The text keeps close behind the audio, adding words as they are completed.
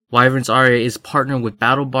Wyvern's Aria is partnered with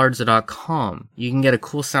BattleBards.com. You can get a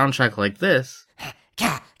cool soundtrack like this.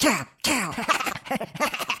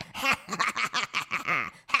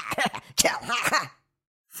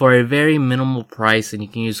 For a very minimal price, and you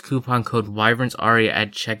can use coupon code Wyvern's Aria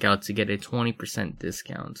at checkout to get a 20%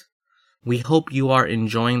 discount. We hope you are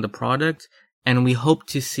enjoying the product, and we hope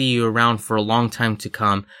to see you around for a long time to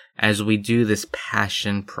come as we do this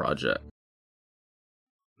passion project.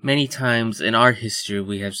 Many times in our history,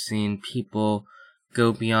 we have seen people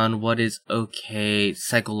go beyond what is okay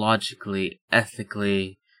psychologically,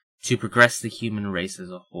 ethically, to progress the human race as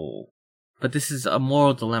a whole. But this is a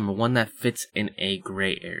moral dilemma, one that fits in a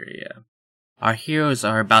gray area. Our heroes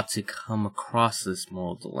are about to come across this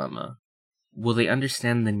moral dilemma. Will they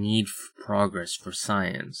understand the need for progress for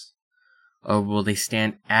science? Or will they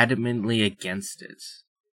stand adamantly against it?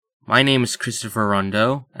 My name is Christopher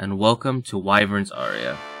Rondeau, and welcome to Wyvern's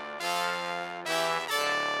Aria.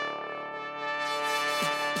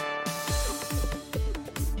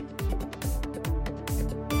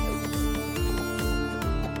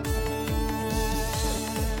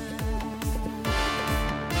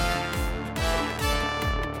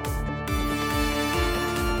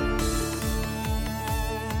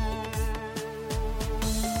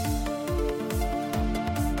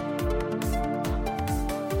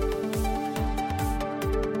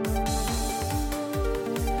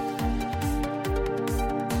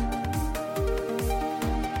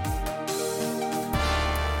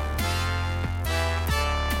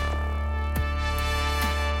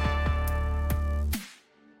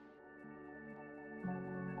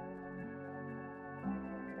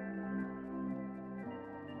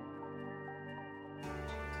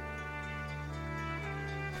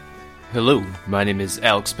 Hello, my name is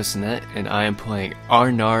Alex Bissonette, and I am playing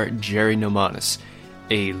Arnar Jerry Nomanis,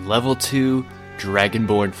 a level 2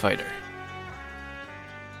 Dragonborn fighter.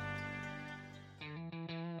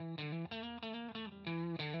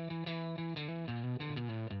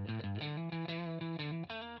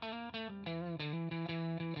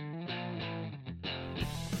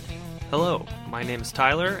 Hello, my name is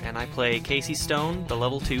Tyler, and I play Casey Stone, the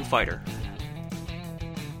level 2 fighter.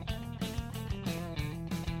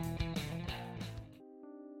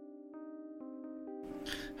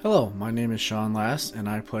 Hello, my name is Sean Last, and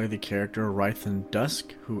I play the character Rythan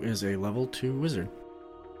Dusk, who is a level 2 wizard.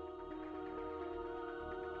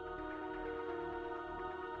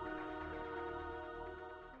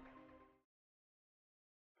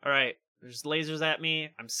 Alright, there's lasers at me,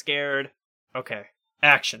 I'm scared. Okay,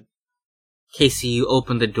 action. Casey, you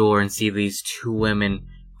open the door and see these two women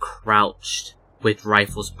crouched with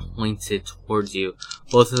rifles pointed towards you.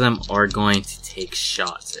 Both of them are going to take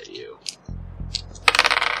shots at you.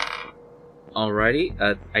 Alrighty,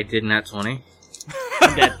 I did nat 20.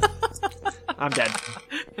 I'm dead. I'm dead.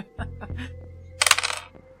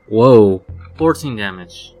 Whoa. 14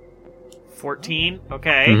 damage. 14?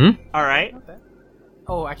 Okay. Mm-hmm. Alright. Okay.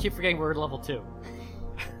 Oh, I keep forgetting we're at level 2.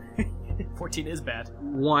 14 is bad.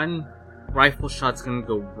 One rifle shot's gonna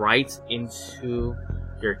go right into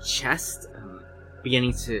your chest,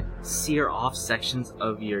 beginning to sear off sections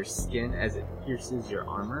of your skin as it pierces your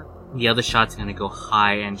armor. The other shot's gonna go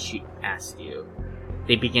high and shoot past you.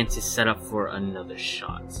 They begin to set up for another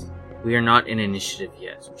shot. We are not in initiative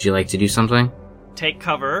yet. Would you like to do something? Take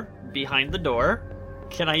cover behind the door.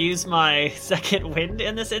 Can I use my second wind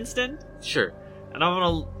in this instant? Sure. And I'm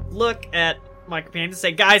gonna look at my companion and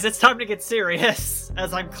say, guys, it's time to get serious,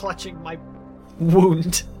 as I'm clutching my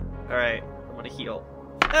wound. Alright, I'm gonna heal.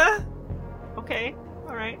 Okay,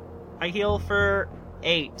 alright. I heal for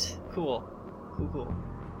 8. Cool. Cool.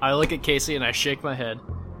 I look at Casey and I shake my head.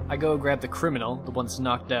 I go grab the criminal, the one that's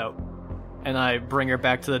knocked out, and I bring her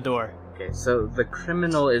back to the door. Okay, so the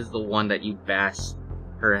criminal is the one that you bashed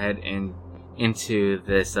her head into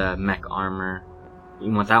this mech armor.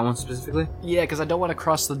 You want that one specifically? Yeah, because I don't want to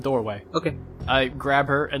cross the doorway. Okay. I grab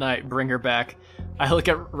her and I bring her back. I look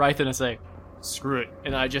at Rythan and say, screw it.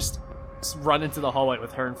 And I just run into the hallway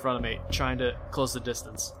with her in front of me, trying to close the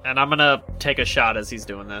distance. And I'm gonna take a shot as he's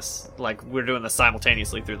doing this. Like, we're doing this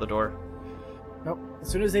simultaneously through the door. Nope. As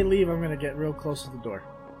soon as they leave, I'm gonna get real close to the door.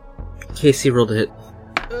 Casey rolled a hit.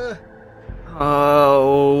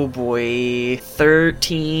 Oh boy.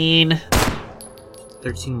 13.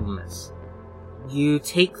 13 will miss. You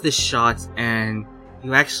take the shot and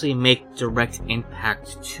you actually make direct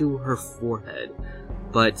impact to her forehead,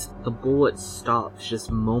 but the bullet stops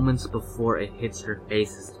just moments before it hits her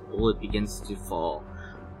face as the bullet begins to fall.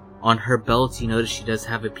 On her belt, you notice she does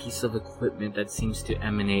have a piece of equipment that seems to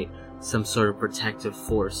emanate some sort of protective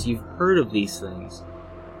force. You've heard of these things.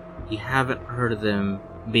 You haven't heard of them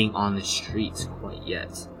being on the streets quite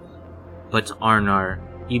yet. But Arnar,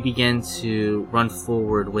 you begin to run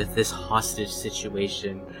forward with this hostage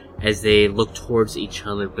situation as they look towards each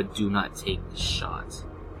other but do not take the shot.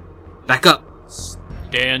 Back up!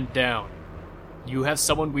 Stand down. You have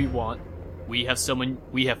someone we want. We have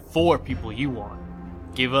 4 people you want.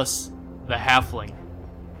 Give us the halfling.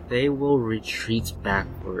 They will retreat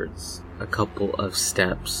backwards a couple of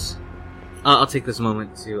steps. I'll take this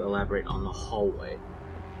moment to elaborate on the hallway.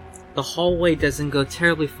 The hallway doesn't go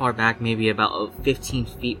terribly far back, maybe about 15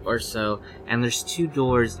 feet or so, and there's 2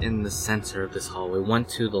 doors in the center of this hallway, one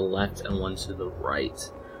to the left and one to the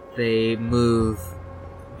right. They move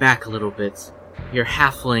back a little bit. Your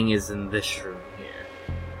halfling is in this room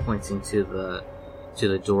here, pointing to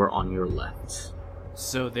the door on your left.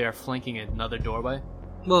 So they are flanking another doorway?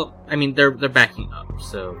 Well, I mean, they're backing up,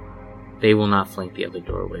 so they will not flank the other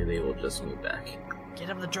doorway, they will just move back. Get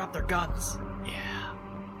them to drop their guns. Yeah.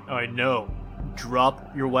 I know.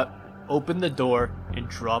 Drop your Open the door and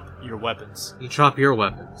drop your weapons. You drop your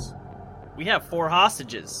weapons. We have 4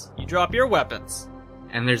 hostages. You drop your weapons.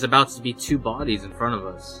 And there's about to be 2 bodies in front of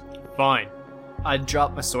us. Fine. I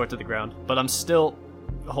drop my sword to the ground, but I'm still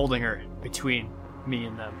holding her between me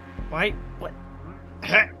and them. Why? What?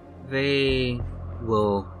 They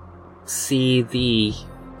will see the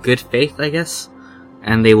good faith, I guess,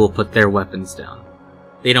 and they will put their weapons down.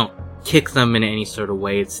 They don't kick them in any sort of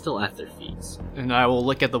way, it's still at their feet. And I will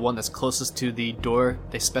look at the one that's closest to the door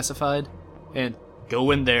they specified, and go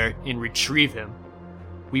in there and retrieve him.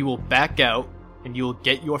 We will back out, and you will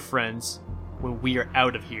get your friends when we are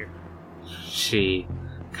out of here. She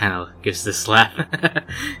kind of gives this laugh.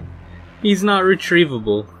 He's not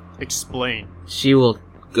retrievable. Explain. She will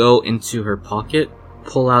go into her pocket,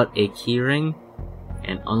 pull out a keyring,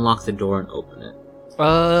 and unlock the door and open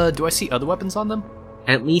it. Do I see other weapons on them?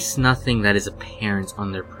 At least nothing that is apparent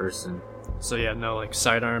on their person. So yeah, no like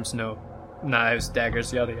sidearms, no knives,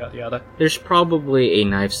 daggers, yada yada yada. There's probably a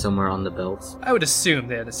knife somewhere on the belt. I would assume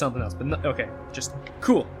they had something else, but no, okay, just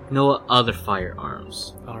cool. No other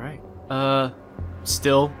firearms. Alright.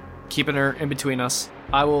 Still keeping her in between us.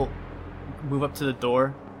 I will move up to the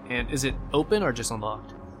door, and is it open or just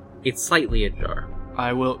unlocked? It's slightly ajar.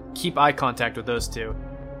 I will keep eye contact with those 2,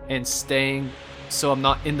 and staying so I'm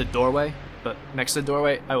not in the doorway, but next to the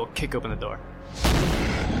doorway, I will kick open the door.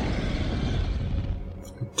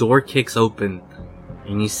 Door kicks open,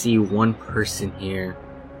 and you see one person here.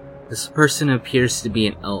 This person appears to be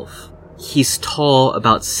an elf. He's tall,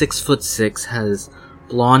 about 6'6", has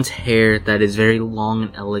blonde hair that is very long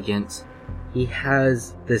and elegant. He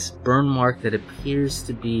has this burn mark that appears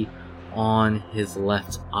to be on his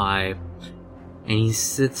left eye, and he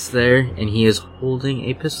sits there and he is holding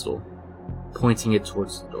a pistol, pointing it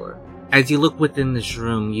towards the door. As you look within this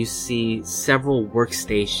room, you see several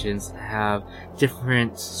workstations that have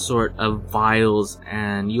different sort of vials,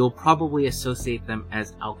 and you'll probably associate them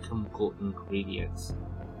as alchemical ingredients.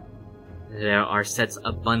 There are sets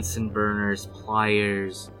of Bunsen burners,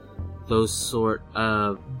 pliers, those sort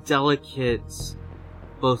of delicate,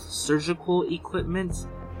 both surgical equipment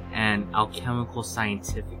and alchemical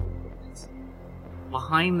scientific equipment.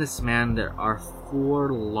 Behind this man, there are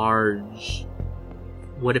 4 large,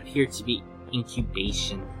 what appear to be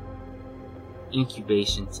incubation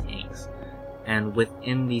tanks. And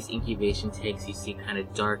within these incubation tanks, you see kind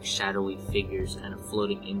of dark, shadowy figures kind of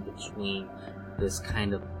floating in between this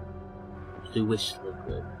kind of bluish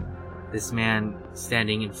liquid. This man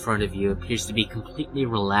standing in front of you appears to be completely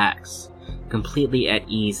relaxed, completely at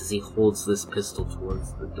ease as he holds this pistol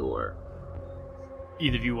towards the door.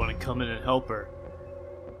 Either of you want to come in and help her?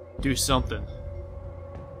 Do something.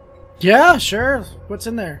 Yeah, sure. What's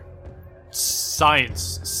in there?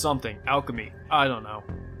 Science, something, alchemy, I don't know.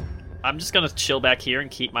 I'm just gonna chill back here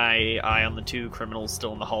and keep my eye on the 2 criminals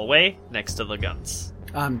still in the hallway next to the guns.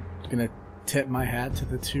 I'm gonna tip my hat to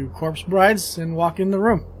the 2 corpse brides and walk in the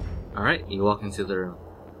room. Alright, you walk into the room.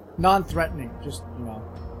 Non-threatening, just,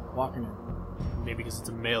 walking in. Maybe because it's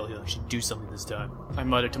a male, he'll actually do something this time. I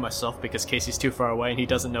mutter to myself because Casey's too far away and he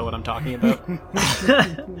doesn't know what I'm talking about.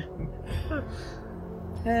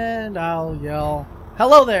 And I'll yell,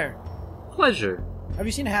 "Hello there! Pleasure. Have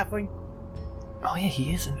you seen a halfling?" Oh yeah,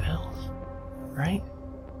 he is an elf, right?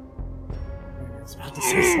 I was about to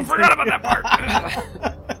say something. Forgot about that part.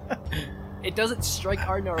 It doesn't strike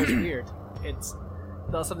Arnar as weird. It's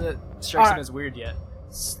not something that strikes him as weird yet.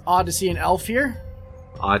 It's odd to see an elf here.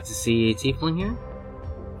 Odd to see a tiefling here?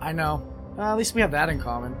 I know. At least we have that in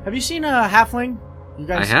common. Have you seen a halfling? You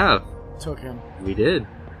guys I have. took him. We did.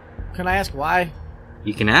 Can I ask why?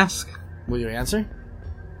 You can ask. Will you answer?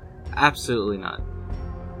 Absolutely not.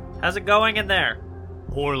 How's it going in there?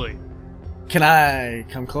 Poorly. Can I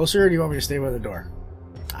come closer, or do you want me to stay by the door?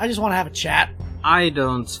 I just want to have a chat. I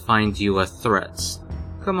don't find you a threat.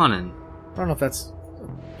 Come on in. I don't know if that's...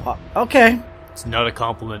 okay. It's not a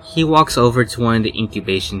compliment. He walks over to one of the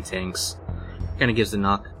incubation tanks. Kinda gives a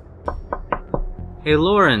knock. Hey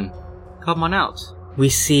Lauren, come on out. We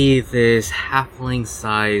see this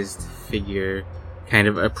halfling-sized figure kind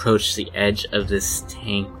of approach the edge of this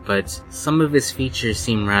tank, but some of his features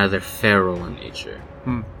seem rather feral in nature.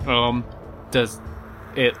 Does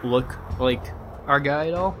it look like our guy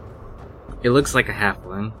at all? It looks like a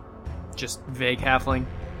halfling. Just vague halfling?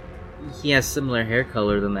 He has similar hair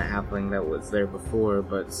color than the halfling that was there before,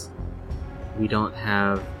 but we don't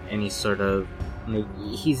have any sort of... like,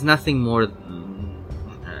 he's nothing more than...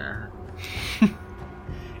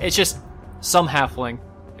 It's just some halfling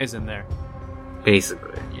is in there.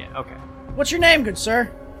 basically. Yeah, okay. What's your name, good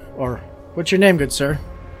sir? Or, what's your name, good sir?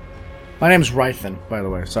 My name's Rythan, by the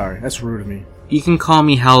way. Sorry, that's rude of me. You can call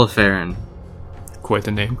me Halifarin. Quite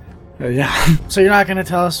the name. Yeah. So you're not going to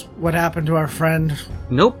tell us what happened to our friend?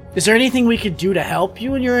 Nope. Is there anything we could do to help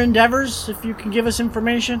you in your endeavors, if you can give us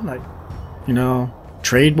information? Like, you know,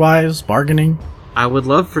 trade-wise, bargaining? I would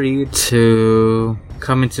love for you to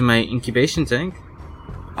come into my incubation tank.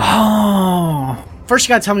 Oh. First you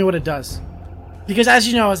gotta tell me what it does. Because as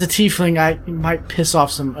you know, as a tiefling, I might piss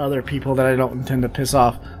off some other people that I don't intend to piss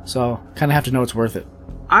off. So, kinda have to know it's worth it.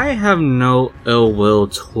 I have no ill will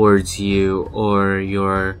towards you or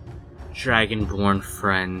your dragonborn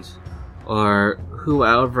friend, or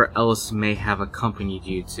whoever else may have accompanied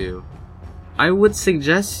you to. I would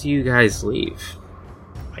suggest you guys leave.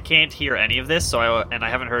 I can't hear any of this, and I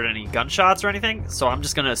haven't heard any gunshots or anything, so I'm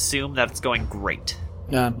just gonna assume that it's going great.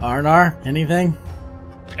 Arnar, anything?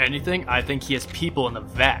 Anything? I think he has people in the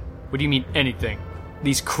vat. What do you mean, anything?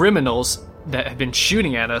 These criminals that have been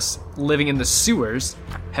shooting at us, living in the sewers,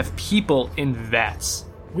 have people in vats.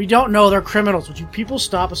 We don't know they're criminals. Would you people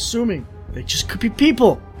stop assuming? They just could be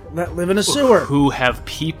people that live in a sewer. Who have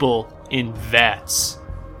people in vats?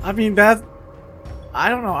 I mean, that... I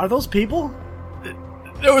don't know. Are those people?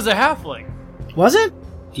 There was a halfling. Was it?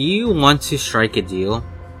 Do you want to strike a deal?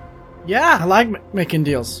 Yeah, I like making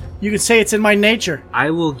deals. You could say it's in my nature. I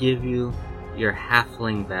will give you your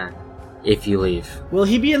halfling back if you leave. Will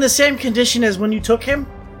he be in the same condition as when you took him?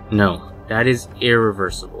 No, that is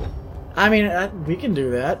irreversible. I mean, we can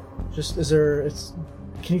do that. Just,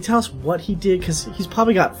 can you tell us what he did? Because he's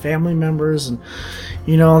probably got family members and,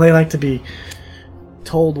 you know, they like to be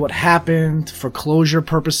told what happened for closure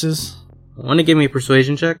purposes. Want to give me a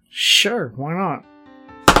persuasion check? Sure, why not?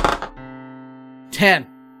 10.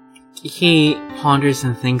 He ponders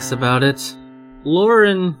and thinks about it.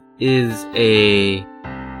 Lauren is a...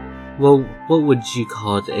 well, what would you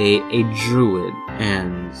call it? A druid.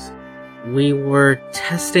 And we were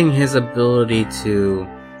testing his ability to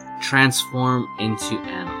transform into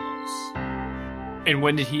animals. And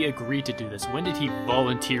when did he agree to do this? When did he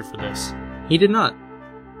volunteer for this? He did not.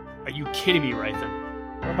 Are you kidding me,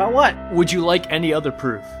 Rythan? About what? Would you like any other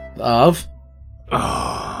proof? Of?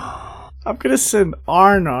 I'm gonna send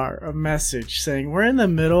Arnar a message saying we're in the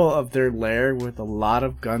middle of their lair with a lot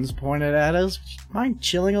of guns pointed at us. Mind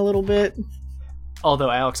chilling a little bit?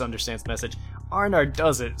 Although Alex understands the message, Arnar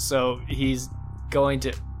doesn't, so he's going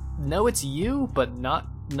to know it's you, but not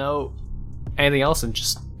know anything else, and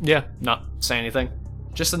just, not say anything.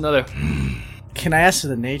 Just another... Can I ask for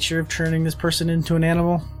the nature of turning this person into an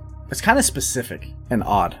animal? It's kind of specific and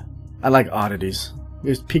odd. I like oddities.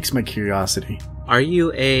 It piques my curiosity. Are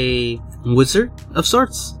you a wizard of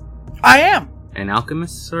sorts? I am! An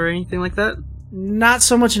alchemist or anything like that? Not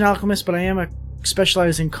so much an alchemist, but I am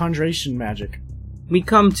specialized in conjuration magic. We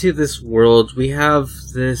come to this world, we have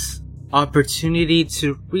this opportunity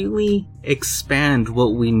to really expand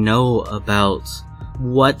what we know about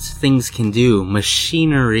what things can do.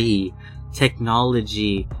 Machinery,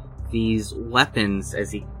 technology, these weapons,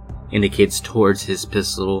 as he indicates towards his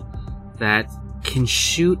pistol, that can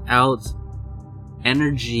shoot out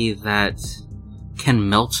energy that can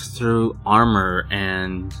melt through armor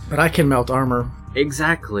and... But I can melt armor.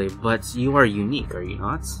 Exactly, but you are unique, are you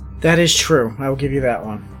not? That is true. I will give you that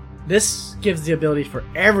one. This gives the ability for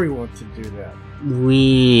everyone to do that.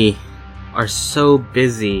 We are so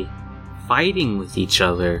busy fighting with each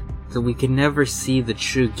other that we can never see the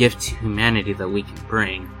true gift to humanity that we can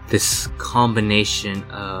bring. This combination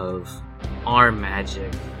of our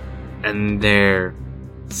magic and their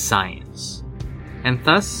science. And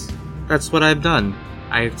thus, that's what I've done.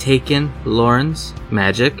 I've taken Lauren's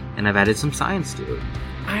magic and I've added some science to it.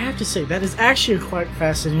 I have to say, that is actually a quite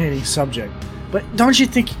fascinating subject. But don't you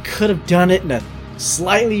think you could have done it in a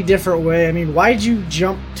slightly different way. I mean, why'd you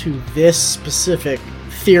jump to this specific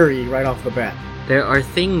theory right off the bat? There are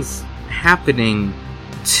things happening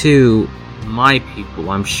to my people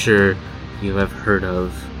I'm sure you have heard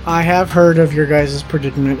of. I have heard of your guys'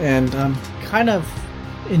 predicament, and I'm kind of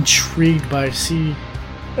intrigued by see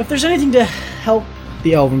if there's anything to help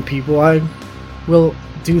the elven people. I will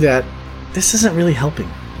do that. This isn't really helping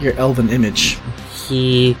your elven image.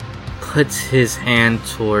 He puts his hand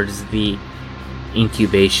towards the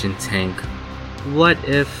incubation tank. What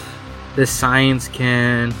if the science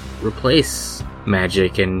can replace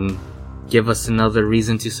magic and give us another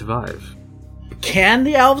reason to survive? Can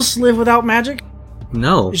the elves live without magic?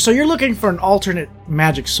 No. So you're looking for an alternate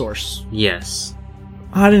magic source. Yes.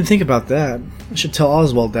 I didn't think about that. I should tell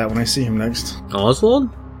Oswald that when I see him next. Oswald?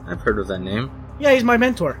 I've heard of that name. Yeah, he's my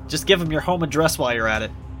mentor. Just give him your home address while you're at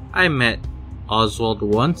it. I met Oswald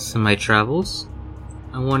once in my travels.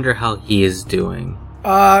 I wonder how he is doing.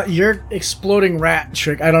 Your exploding rat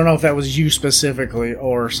trick, I don't know if that was you specifically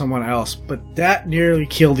or someone else, but that nearly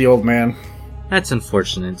killed the old man. That's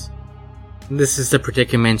unfortunate. This is the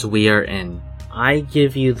predicament we are in. I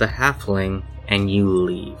give you the halfling, and you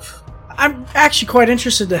leave. I'm actually quite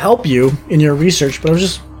interested to help you in your research, but I was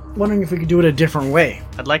just wondering if we could do it a different way.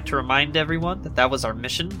 I'd like to remind everyone that was our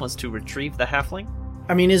mission, was to retrieve the halfling.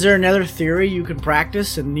 I mean, is there another theory you can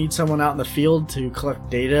practice and need someone out in the field to collect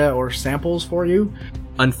data or samples for you?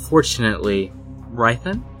 Unfortunately,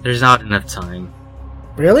 Rythan, there's not enough time.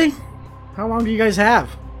 Really? How long do you guys have?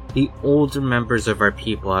 The older members of our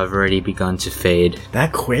people have already begun to fade.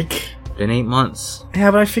 That quick? Been 8 months.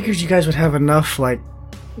 Yeah, but I figured you guys would have enough,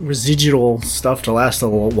 residual stuff to last a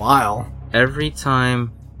little while. Every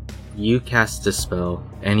time you cast a spell,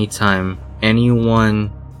 anytime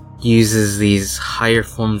anyone uses these higher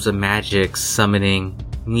forms of magic, summoning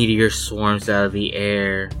meteor swarms out of the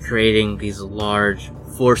air, creating these large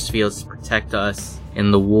force fields to protect us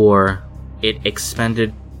in the war, it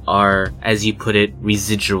expended our, as you put it,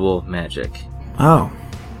 residual magic. Oh.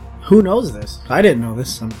 Who knows this? I didn't know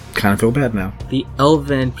this. I kind of feel bad now. The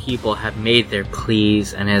elven people have made their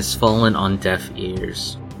pleas and has fallen on deaf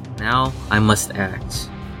ears. Now I must act.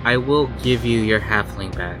 I will give you your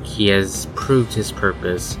halfling back. He has proved his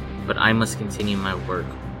purpose, but I must continue my work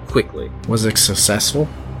quickly. Was it successful?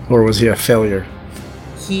 Or was he a failure?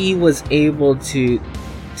 He was able to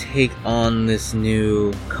take on this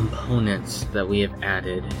new component that we have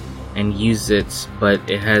added and use it, but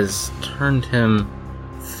it has turned him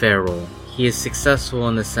feral. He is successful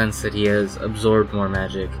in the sense that he has absorbed more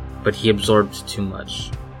magic, but he absorbed too much.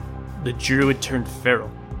 The druid turned feral.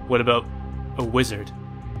 What about a wizard?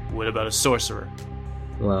 What about a sorcerer?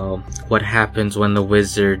 Well, what happens when the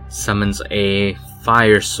wizard summons a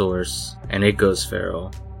fire source and it goes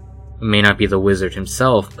feral? It may not be the wizard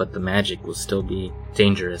himself, but the magic will still be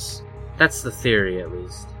dangerous. That's the theory, at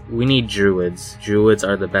least. We need druids. Druids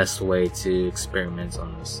are the best way to experiment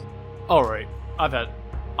on this. Alright,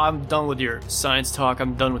 I'm done with your science talk.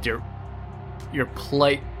 I'm done with your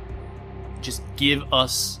plight. Just give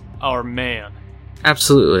us our man.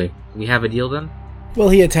 Absolutely. We have a deal then? Will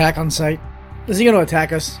he attack on sight? Is he going to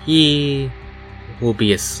attack us? He will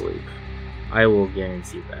be asleep. I will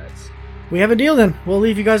guarantee that. We have a deal then. We'll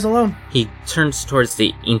leave you guys alone. He turns towards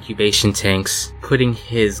the incubation tanks, putting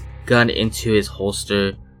his gun into his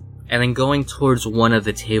holster, and then going towards one of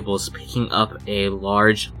the tables, picking up a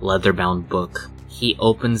large leather-bound book. He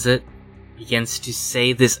opens it, begins to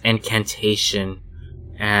say this incantation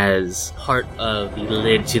as part of the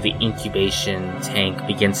lid to the incubation tank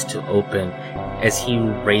begins to open as he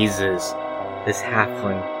raises this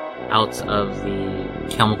halfling out of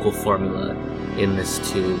the chemical formula in this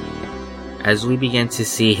tube. As we begin to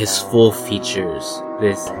see his full features,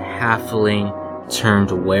 this halfling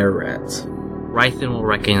turned were-rat. Rythan will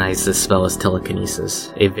recognize this spell as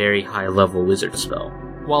telekinesis, a very high-level wizard spell.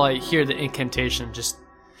 While I hear the incantation, just...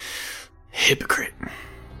 hypocrite.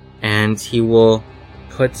 And he will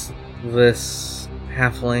put this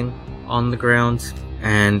halfling on the ground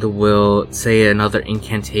and will say another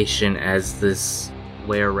incantation as this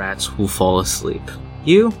were-rat will fall asleep.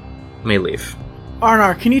 You may leave.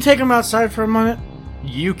 Arnar, can you take him outside for a minute?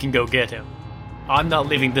 You can go get him. I'm not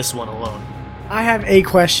leaving this one alone. I have a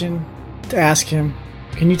question to ask him.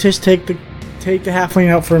 Can you just take the halfling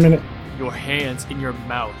out for a minute? Your hands in your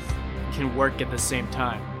mouth can work at the same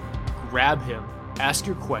time. Grab him, ask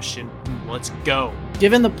your question, and let's go.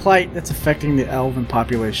 Given the plight that's affecting the elven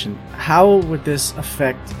population, how would this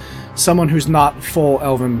affect someone who's not full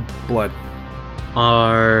elven blood?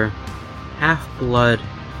 Our half-blood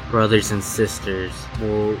brothers and sisters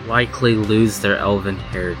will likely lose their elven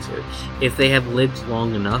heritage. If they have lived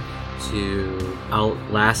long enough to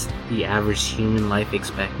outlast the average human life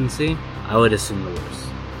expectancy, I would assume the worst.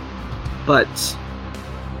 But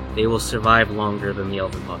they will survive longer than the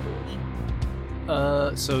elven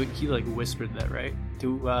population. So he like whispered that, right?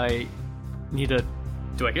 Do I hear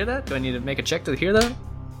that? Do I need to make a check to hear that?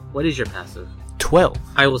 What is your passive? 12.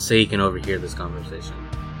 I will say you can overhear this conversation.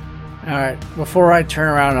 Alright, before I turn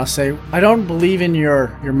around, I'll say, I don't believe in your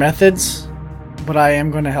methods, but I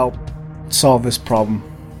am going to help solve this problem.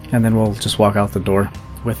 And then we'll just walk out the door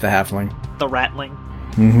with the halfling. The ratling.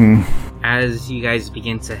 Mm-hmm. As you guys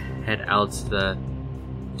begin to head out, the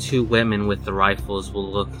two women with the rifles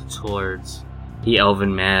will look towards the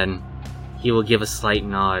elven man. He will give a slight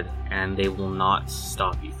nod, and they will not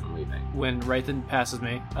stop you from leaving. When Rythan passes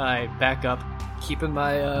me, I back up, keeping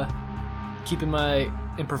my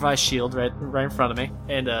improvised shield right in front of me,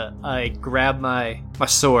 and I grab my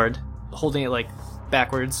sword, holding it like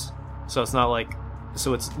backwards, so it's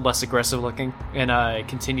less aggressive looking, and I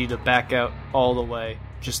continue to back out all the way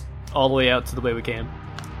out to the way we came.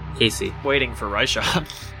 Casey, Waiting for Ryshaw.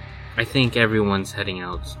 I think everyone's heading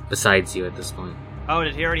out besides you at this point. Oh,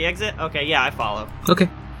 did he already exit? Okay, yeah, I follow. Okay.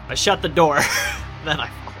 I shut the door, then I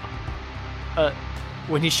follow.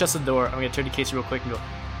 When he shuts the door, I'm gonna turn to Casey real quick and go,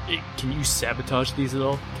 "Hey, can you sabotage these at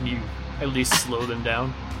all? Can you at least slow them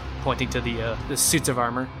down?" Pointing to the suits of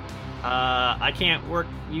armor. I can't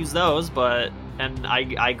use those, and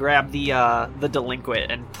I grab the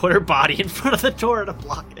delinquent and put her body in front of the door to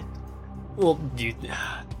block it. Well, dude,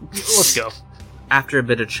 let's go. After a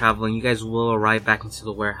bit of traveling, you guys will arrive back into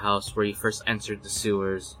the warehouse where you first entered the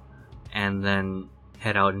sewers, and then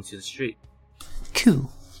head out into the street.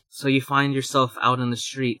 Cool. So you find yourself out in the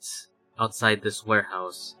streets outside this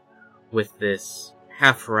warehouse with this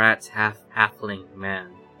half rat, half halfling man.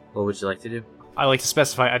 What would you like to do? I like to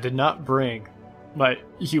specify I did not bring my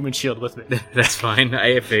human shield with me. That's fine,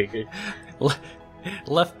 I figured.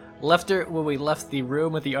 Left her when we left the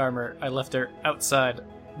room with the armor. I left her outside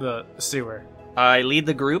the sewer. I lead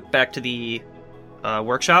the group back to the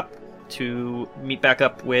workshop to meet back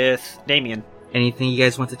up with Damien. Anything you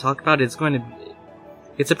guys want to talk about? It's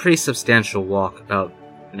a pretty substantial walk, about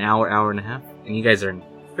an hour and a half, and you guys are in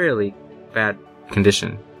fairly bad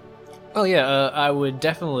condition. Oh yeah, I would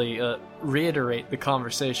definitely reiterate the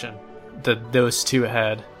conversation that those two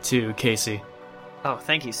had to Casey. Oh,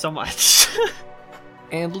 thank you so much.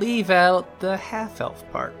 And leave out the half-elf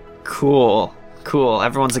part. Cool.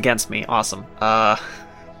 Everyone's against me. Awesome.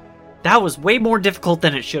 That was way more difficult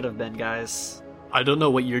than it should have been, guys. I don't know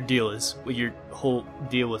what your deal is, what your whole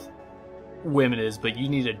deal with women is, but you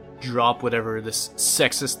need to drop whatever this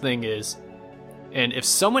sexist thing is. And if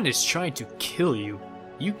someone is trying to kill you,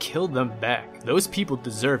 you kill them back. Those people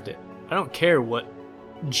deserved it. I don't care what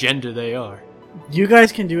gender they are. You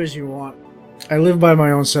guys can do as you want. I live by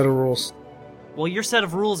my own set of rules. Well, your set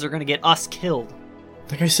of rules are going to get us killed.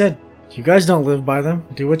 Like I said, you guys don't live by them.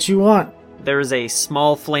 Do what you want. There is a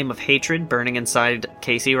small flame of hatred burning inside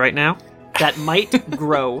Casey right now that might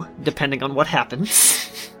grow depending on what happens.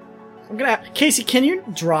 Casey, can you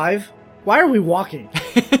drive? Why are we walking?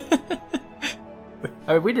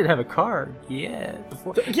 I mean, we didn't have a car yet.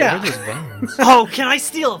 Before. Yeah. There was vans. Oh, can I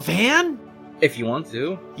steal a van? If you want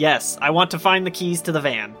to. Yes, I want to find the keys to the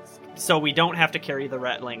van, so we don't have to carry the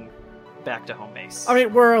ratling back to home base. I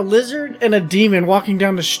mean, we're a lizard and a demon walking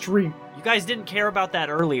down the street. You guys didn't care about that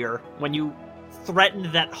earlier when you threatened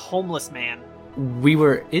that homeless man. We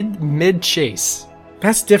were in mid-chase.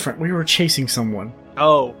 That's different. We were chasing someone.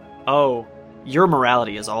 Oh, your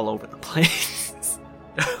morality is all over the place.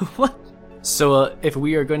 What? So, if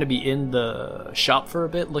we are going to be in the shop for a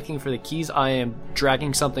bit looking for the keys, I am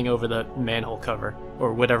dragging something over the manhole cover,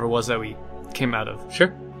 or whatever it was that we came out of.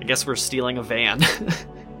 Sure. I guess we're stealing a van.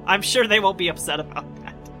 I'm sure they won't be upset about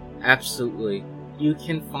that. Absolutely. You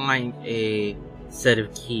can find a set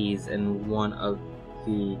of keys in one of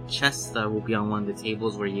the chests that will be on one of the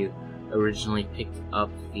tables where you originally picked up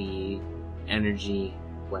the energy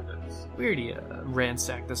weapons. We already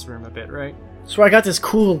ransacked this room a bit, right? So I got this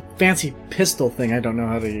cool, fancy pistol thing I don't know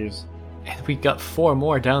how to use. And we got 4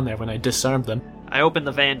 more down there when I disarmed them. I opened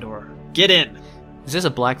the van door. Get in! Is this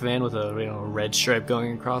a black van with a red stripe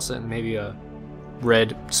going across it and maybe a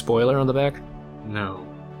red spoiler on the back? No.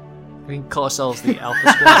 We can call ourselves the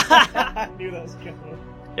Alpha Squad. I knew that was coming.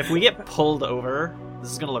 If we get pulled over,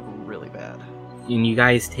 this is gonna look really bad. And you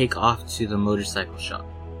guys take off to the motorcycle shop.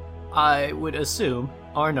 I would assume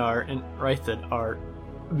Arnar and Rythan are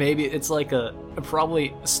maybe it's like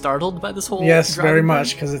probably startled by this whole Yes, driving very thing.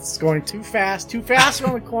 much, because it's going too fast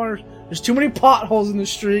around the corners. There's too many potholes in the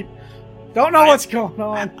street. Don't know what's going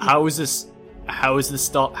on. How is this How is this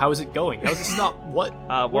stop? How is it going? How is it stop? What?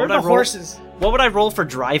 What Where are would I the roll? horses? What would I roll for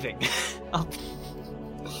driving?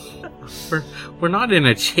 We're not in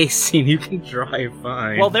a chase scene. You can drive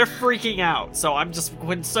fine. Well, they're freaking out, so I'm just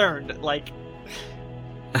concerned. Like,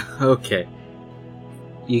 Okay.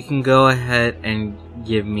 You can go ahead and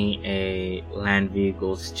give me a land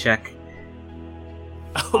vehicles check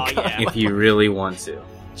oh yeah, if you really want to.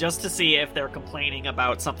 just to see if they're complaining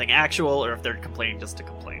about something actual or if they're complaining just to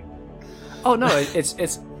complain. Oh no,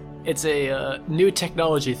 it's a new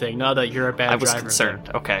technology thing. Not that you're a bad I was driver.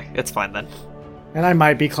 concerned. Okay, it's fine then. And I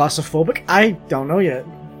might be claustrophobic. I don't know yet.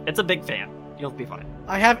 It's a big fan. You'll be fine.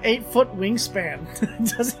 I have 8-foot wingspan.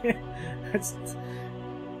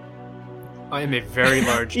 I am a very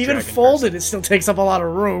large. Even dragon folded, it still takes up a lot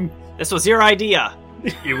of room. This was your idea.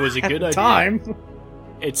 person. It was a At good the idea. time.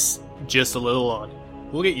 It's just a little odd.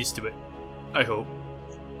 We'll get used to it. I hope.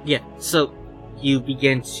 Yeah, so you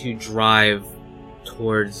begin to drive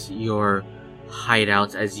towards your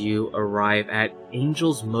hideout as you arrive at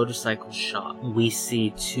Angel's motorcycle shop. We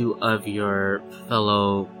see two of your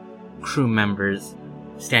fellow crew members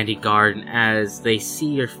standing guard, and as they see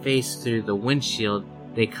your face through the windshield,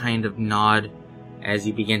 they kind of nod as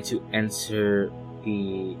you begin to enter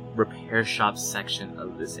the repair shop section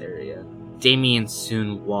of this area. Damien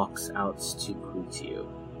soon walks out to greet you.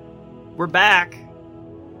 We're back.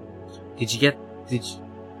 Did you get the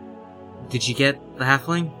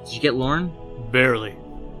halfling? Did you get Lauren? Barely.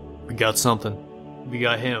 We got something. We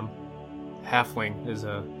got him. Halfling is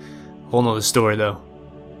a whole nother story, though.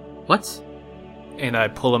 What? And I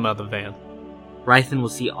pull him out of the van. Rythan will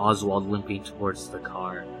see Oswald limping towards the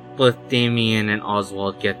car. Both Damien and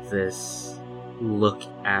Oswald get this look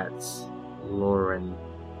at Lauren,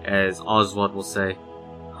 as Oswald will say,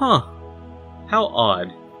 "Huh, how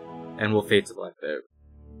odd," and will fade to black there.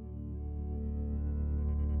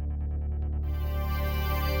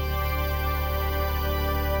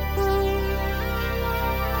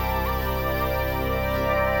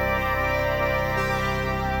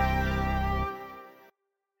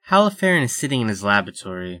 Halifarin is sitting in his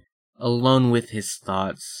laboratory, alone with his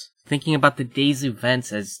thoughts, thinking about the day's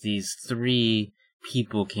events as these three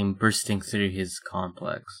people came bursting through his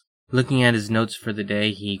complex. Looking at his notes for the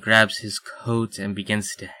day, he grabs his coat and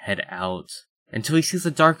begins to head out, until he sees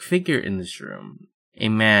a dark figure in this room. A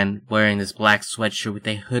man wearing this black sweatshirt with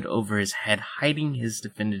a hood over his head, hiding his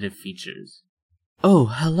definitive features. "Oh,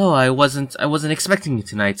 hello, I wasn't expecting you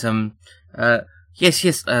tonight. Yes,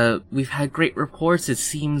 we've had great reports. It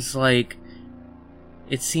seems like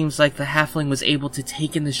the halfling was able to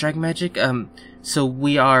take in this dragon magic. So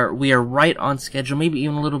we are right on schedule, maybe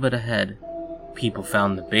even a little bit ahead. People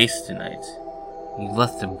found the base tonight. You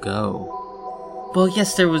let them go." "Well,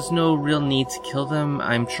 yes, there was no real need to kill them.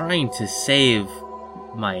 I'm trying to save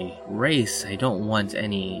my race. I don't want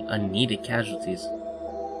any unneeded casualties."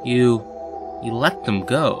 You let them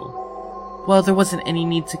go?" "Well, there wasn't any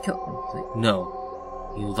need to kill them." "No.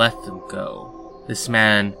 You let them go." This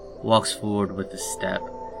man walks forward with a step,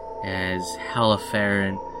 as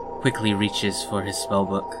Halifarin quickly reaches for his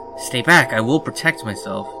spellbook. "Stay back, I will protect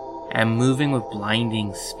myself." And moving with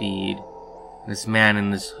blinding speed, this man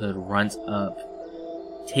in this hood runs up,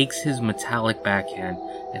 takes his metallic backhand,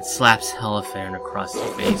 and slaps Halifarin across the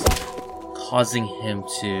face, causing him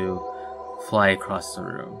to fly across the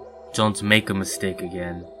room. "Don't make a mistake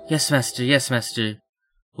again." Yes, master.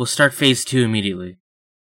 We'll start phase 2 immediately."